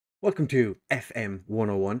Welcome to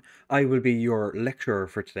FM101. I will be your lecturer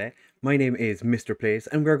for today. My name is Mr. Plays,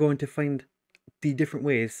 and we're going to find the different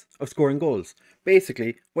ways of scoring goals.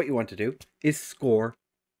 Basically, what you want to do is score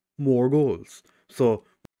more goals. So,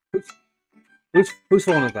 whose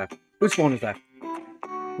phone is that? Whose phone is that?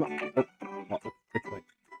 It's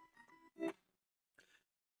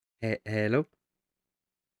mine. Hello?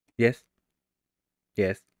 Yes?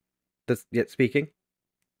 Yes? Speaking?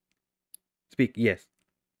 Yes.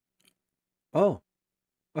 Oh,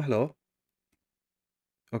 hello.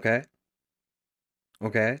 Okay.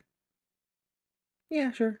 Okay.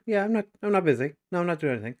 Yeah, sure. Yeah, I'm not busy. No, I'm not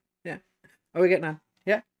doing anything. Yeah. Are we getting on?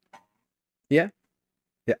 Yeah. Yeah.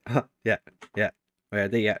 Yeah. Yeah. Yeah. Oh, yeah.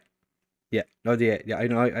 Yeah. Yeah. No. Yeah. Yeah. I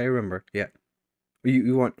know. I remember. Yeah.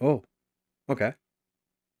 You want? Oh. Okay.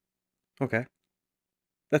 Okay.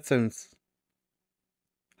 That sounds.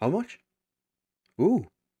 How much? Ooh.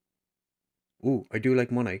 Ooh. I do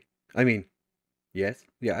like money. I mean, yes.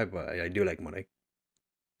 Yeah. I do like money.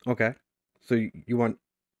 Okay. So you want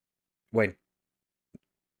when?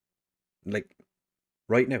 Like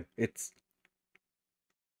right now?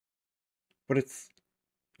 But it's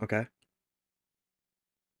okay.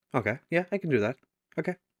 Okay. Yeah. I can do that.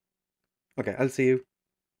 Okay. Okay. I'll see you.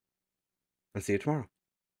 I'll see you tomorrow.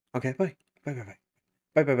 Okay. Bye. Bye. Bye. Bye.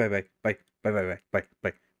 Bye bye bye bye bye bye bye bye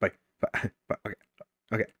bye bye bye bye. Okay.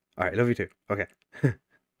 Okay. All right. Love you too. Okay.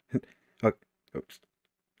 Okay. Oops.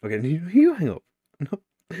 Okay. You hang up. No.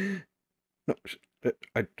 No.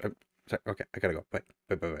 I'm sorry. Okay. I gotta go. Bye.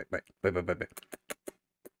 Bye bye bye bye bye bye bye bye.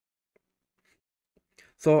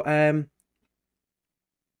 So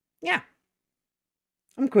yeah,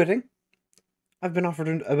 I'm quitting. I've been offered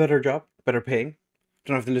a better job, better paying.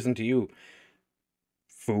 Don't have to listen to you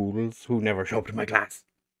fools who never show up to my class.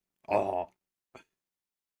 Oh,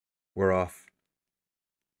 we're off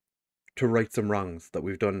to right some wrongs that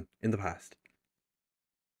we've done in the past.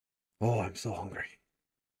 Oh, I'm so hungry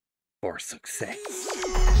for success.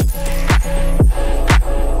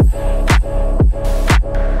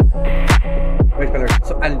 Right, fellas.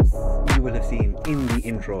 So, as you will have seen in the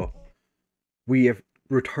intro, we have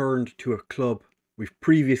returned to a club we've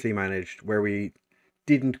previously managed where we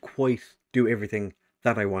didn't quite do everything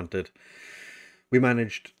that I wanted. We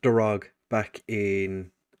managed Dorogi back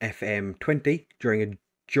in FM20 during a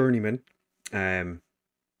journeyman. To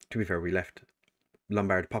be fair, we left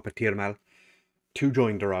Lombard Papa Tirmal to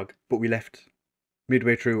join Dorogi, but we left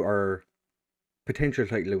midway through our potential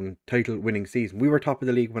title winning season. We were top of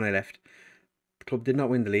the league when I left. The club did not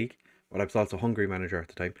win the league, but I was also Hungary manager at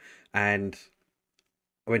the time, and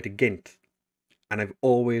I went to Ghent, and I've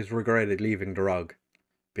always regretted leaving Dorogi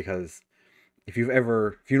because if you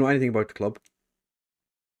know anything about the club,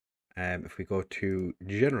 if we go to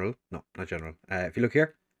general, no, not general. If you look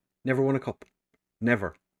here, never won a cup,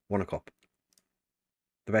 never won a cup.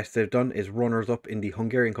 The best they've done is runners up in the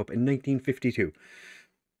Hungarian Cup in 1952.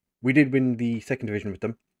 We did win the second division with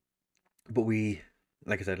them, but we,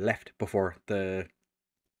 like I said, left before the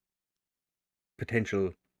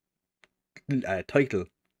potential title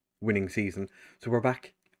winning season. So we're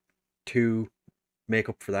back to make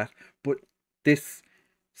up for that. But this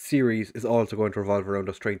series is also going to revolve around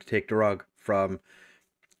us trying to take Dorogi from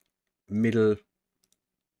middle-ish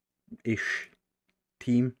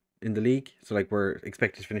team in the league. So like we're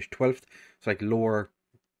expected to finish 12th. So like lower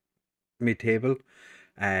mid-table.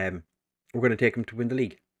 We're going to take them to win the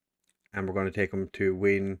league. And we're going to take them to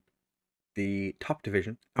win the top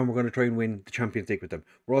division. And we're going to try and win the Champions League with them.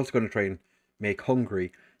 We're also going to try and make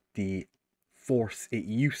Hungary the force it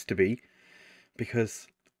used to be, because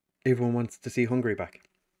everyone wants to see Hungary back.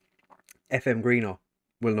 FmGreeno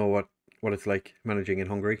will know what it's like managing in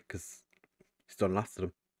Hungary because he's done lots of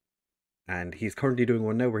them. And he's currently doing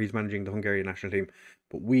one now where he's managing the Hungarian national team.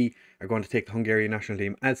 But we are going to take the Hungarian national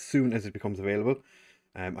team as soon as it becomes available.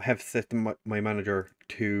 I have set my manager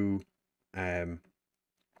to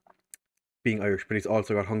being Irish, but he's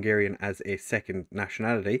also got Hungarian as a second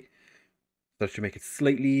nationality. That should make it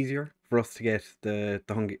slightly easier for us to get the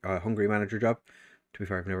Hungary manager job. To be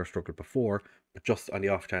fair, I've never struggled before, but just on the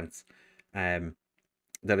off chance that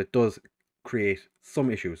it does create some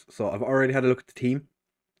issues. So I've already had a look at the team,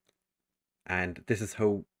 and this is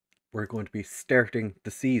how we're going to be starting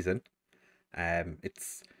the season.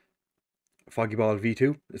 It's Foggyball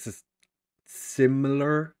V2. This is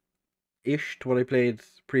similar-ish to what I played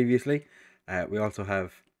previously. We also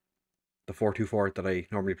have the 4-2-4 that I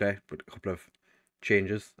normally play, with a couple of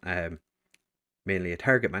changes. Mainly a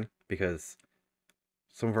target man, because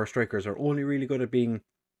some of our strikers are only really good at being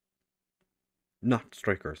not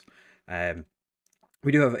strikers.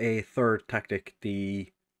 We do have a third tactic,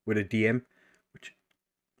 with a DM, which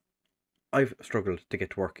I've struggled to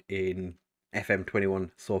get to work in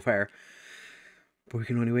FM21 so far, but we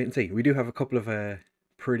can only wait and see. We do have a couple of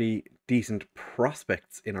pretty decent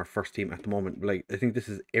prospects in our first team at the moment. Like, I think this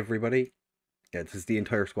is everybody. Yeah, this is the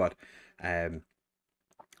entire squad.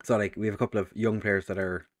 So like we have a couple of young players that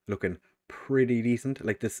are looking pretty decent.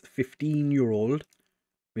 Like this 15-year-old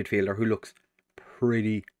midfielder who looks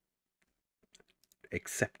pretty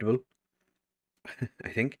acceptable, I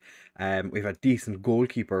think. We've a decent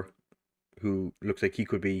goalkeeper who looks like he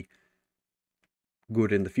could be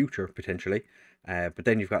good in the future, potentially. But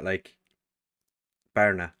then you've got like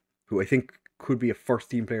Barna, who I think could be a first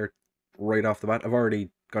team player right off the bat. I've already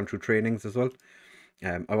gone through trainings as well.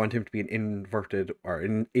 I want him to be an inverted or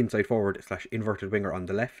an inside forward / inverted winger on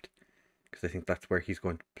the left, because I think that's where he's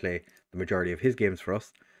going to play the majority of his games for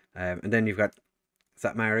us. And then you've got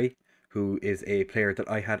Zatmari, who is a player that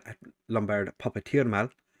I had at Lombard Papatirmal,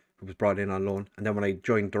 who was brought in on loan. And then when I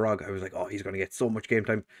joined Dorogi, I was like, oh, he's going to get so much game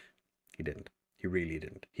time. He didn't. He really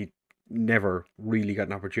didn't. He never really got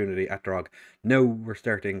an opportunity at Dorogi. Now we're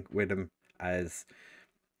starting with him as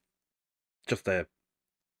just a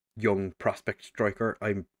young prospect striker.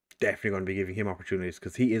 I'm definitely going to be giving him opportunities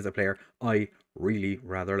because he is a player I really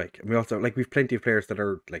rather like. And we also we've plenty of players that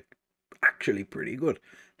are like actually pretty good.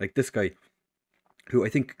 Like this guy, who I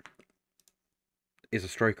think is a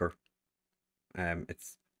striker.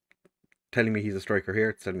 It's telling me he's a striker here.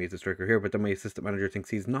 It's telling me he's a striker here. But then my assistant manager thinks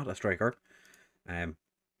he's not a striker.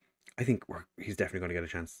 I think he's definitely going to get a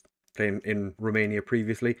chance. Playing in Romania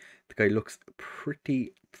previously, the guy looks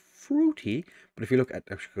pretty fruity. But if you look at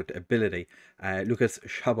ability, Lucas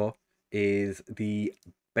Szabo is the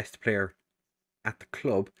best player at the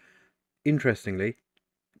club. Interestingly,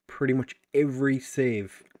 pretty much every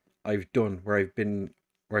save I've done where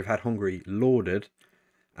I've had Hungary loaded,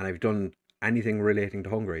 and I've done anything relating to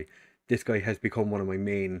Hungary, this guy has become one of my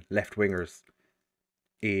main left wingers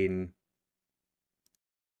in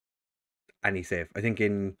any save. I think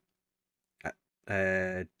in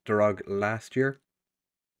Dorog last year,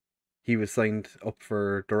 he was signed up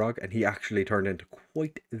for Dorog, and he actually turned into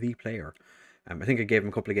quite the player. I think I gave him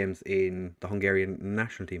a couple of games in the Hungarian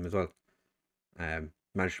national team as well.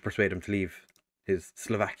 Managed to persuade him to leave his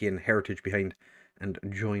Slovakian heritage behind and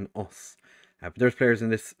join us. But there's players in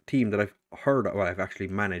this team that I've heard of, well, I've actually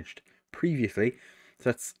managed previously, so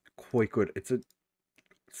that's quite good. It's a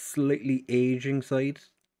slightly aging side.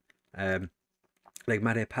 Like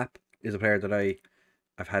Made Pap is a player that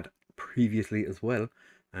I've had previously as well,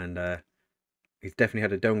 and he's definitely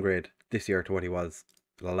had a downgrade this year to what he was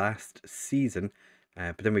last season.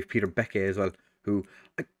 But then we've Peter Becke as well, who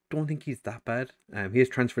I don't think he's that bad. He is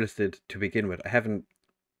transfer listed to begin with. I haven't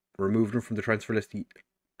removed him from the transfer list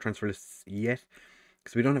yet,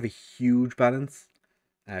 because we don't have a huge balance.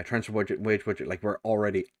 Transfer budget, wage budget, like we're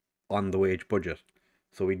already on the wage budget,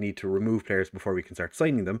 so we need to remove players before we can start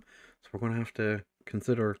signing them. So we're going to have to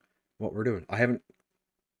consider what we're doing. I haven't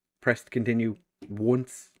pressed continue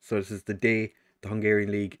once, so this is the day the Hungarian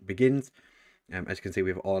league begins. As you can see,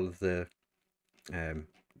 we have all of the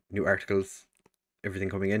new articles, everything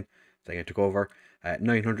coming in. So I took over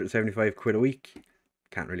 975 quid a week.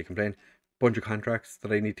 Can't really complain. Bunch of contracts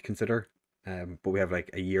that I need to consider, but we have like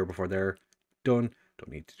a year before they're done.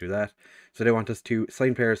 Don't need to do that. So they want us to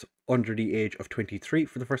sign players under the age of 23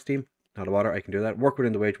 for the first team. Not a bother, I can do that. Work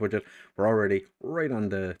within the wage budget. We're already right on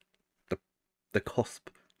the cusp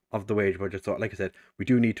of the wage budget. So like I said, we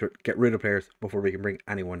do need to get rid of players before we can bring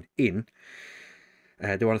anyone in.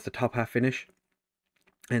 They want us to top half finish,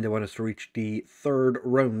 and they want us to reach the third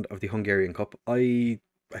round of the Hungarian Cup. I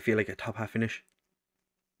feel like a top half finish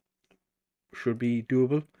should be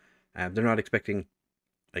doable. They're not expecting,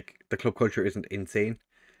 like, the club culture isn't insane.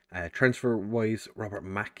 Transfer wise, Robert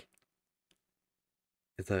Mack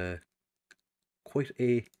is quite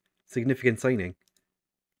a significant signing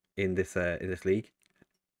in this league.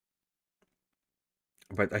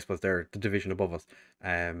 But I suppose they're the division above us.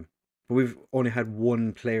 But we've only had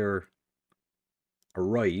one player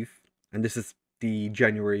arrive, and this is the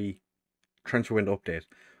January transfer window update.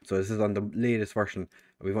 So this is on the latest version.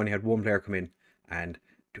 We've only had one player come in, and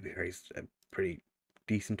to be fair, he's a pretty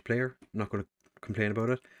decent player. I'm not going to complain about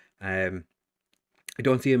it. I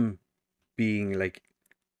don't see him being like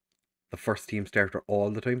the first team starter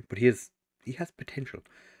all the time, but he has potential.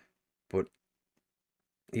 But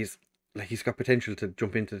he's got potential to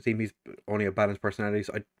jump into the team. He's only a balanced personality,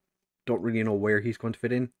 so I don't really know where he's going to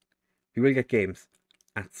fit in. He will get games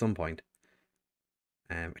at some point.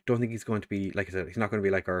 I don't think he's going to be, like I said, he's not going to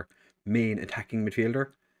be like our main attacking midfielder.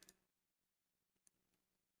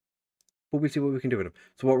 But we'll see what we can do with him.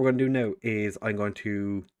 So what we're going to do now is I'm going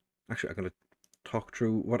to talk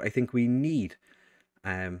through what I think we need,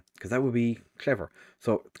 because that would be clever.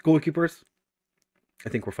 So goalkeepers, I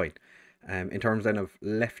think we're fine. In terms then of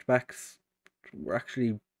left backs, we're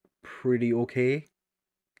actually pretty okay.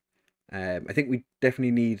 I think we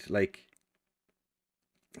definitely need, like,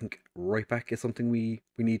 I think right back is something we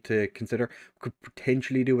need to consider. We could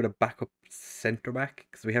potentially do with a backup centre back,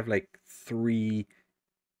 because we have like 3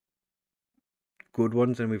 good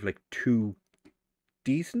ones and we've like 2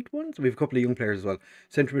 decent ones. We have a couple of young players as well.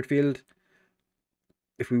 Centre midfield,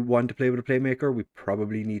 if we want to play with a playmaker, we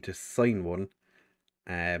probably need to sign one.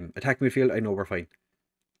 Attack midfield, I know we're fine.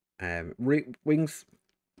 Wings,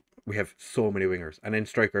 we have so many wingers. And then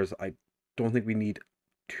strikers, I don't think we need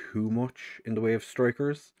too much in the way of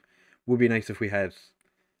strikers. Would be nice if we had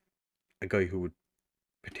a guy who would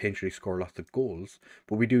potentially score lots of goals,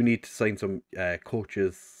 but we do need to sign some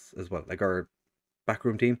coaches as well. Like our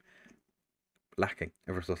backroom team, lacking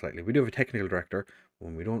ever so slightly. We do have a technical director,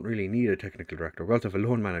 when we don't really need a technical director. We also have a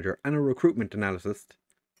loan manager and a recruitment analyst.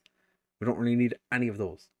 We don't really need any of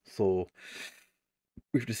those, so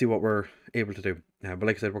we have to see what we're able to do. But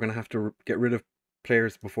like I said, we're going to have to get rid of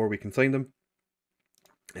players before we can sign them.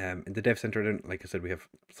 In the dev center, then, like I said, we have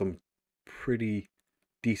some pretty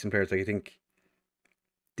decent players. Like, I think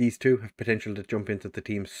these 2 have potential to jump into the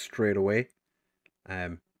team straight away.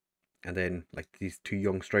 And then, like, these 2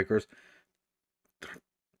 young strikers, they're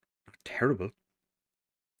not terrible.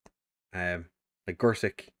 Like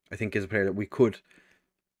Gersic, I think, is a player that we could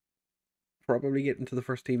probably get into the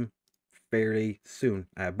first team fairly soon.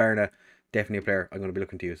 Barna, definitely a player I'm going to be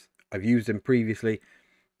looking to use. I've used him previously.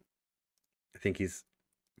 I think he's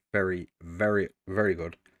very, very, very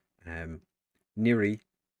good. Neri,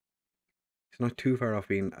 he's not too far off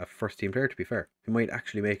being a first team player, to be fair. He might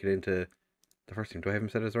actually make it into the first team. Do I have him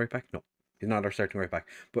set as right back? No, he's not our starting right back.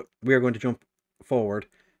 But we are going to jump forward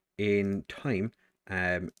in time.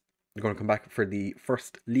 We're going to come back for the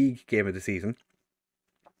first league game of the season,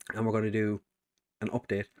 and we're going to do an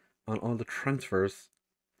update on all the transfers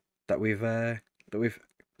that we've done,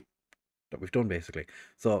 basically.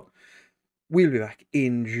 So we'll be back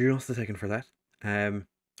in just a second for that.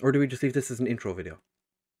 Or do we just leave this as an intro video?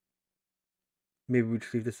 Maybe we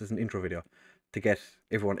just leave this as an intro video to get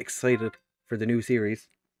everyone excited for the new series.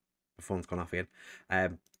 The phone's gone off again.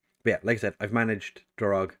 But yeah, like I said, I've managed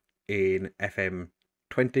Dorogi in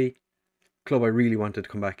FM20. Club I really wanted to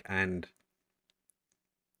come back and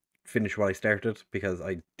finish what I started, because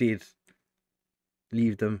I did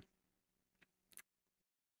leave them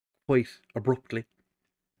quite abruptly.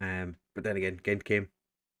 But then again, Ghent came.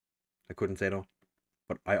 I couldn't say no.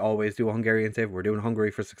 But I always do a Hungarian save. We're doing Hungary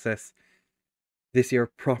for success this year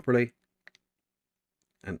properly.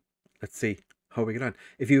 And let's see how we get on.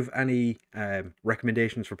 If you have any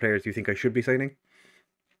recommendations for players you think I should be signing,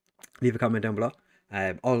 leave a comment down below.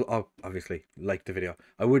 I'll obviously like the video.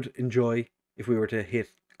 I would enjoy if we were to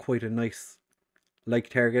hit quite a nice like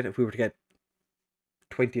target. If we were to get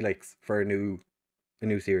 20 likes for a new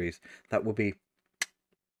series, that would be,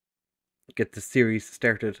 get the series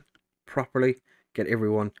started properly, get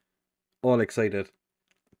everyone all excited.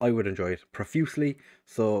 I would enjoy it profusely.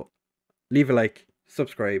 So leave a like,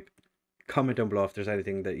 subscribe, comment down below if there's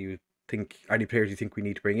anything that you think, any players you think we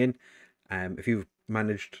need to bring in. If you've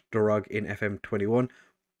managed Dorogi in FM21,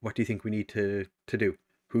 what do you think we need to do?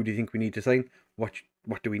 Who do you think we need to sign? What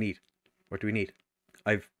do we need? What do we need?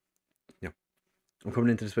 I'm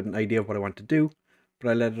coming into this with an idea of what I want to do, but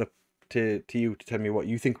I let it up to you to tell me what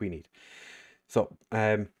you think we need. So,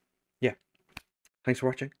 yeah. Thanks for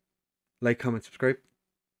watching. Like, comment, subscribe,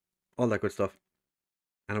 all that good stuff.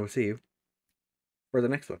 And I will see you for the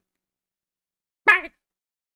next one.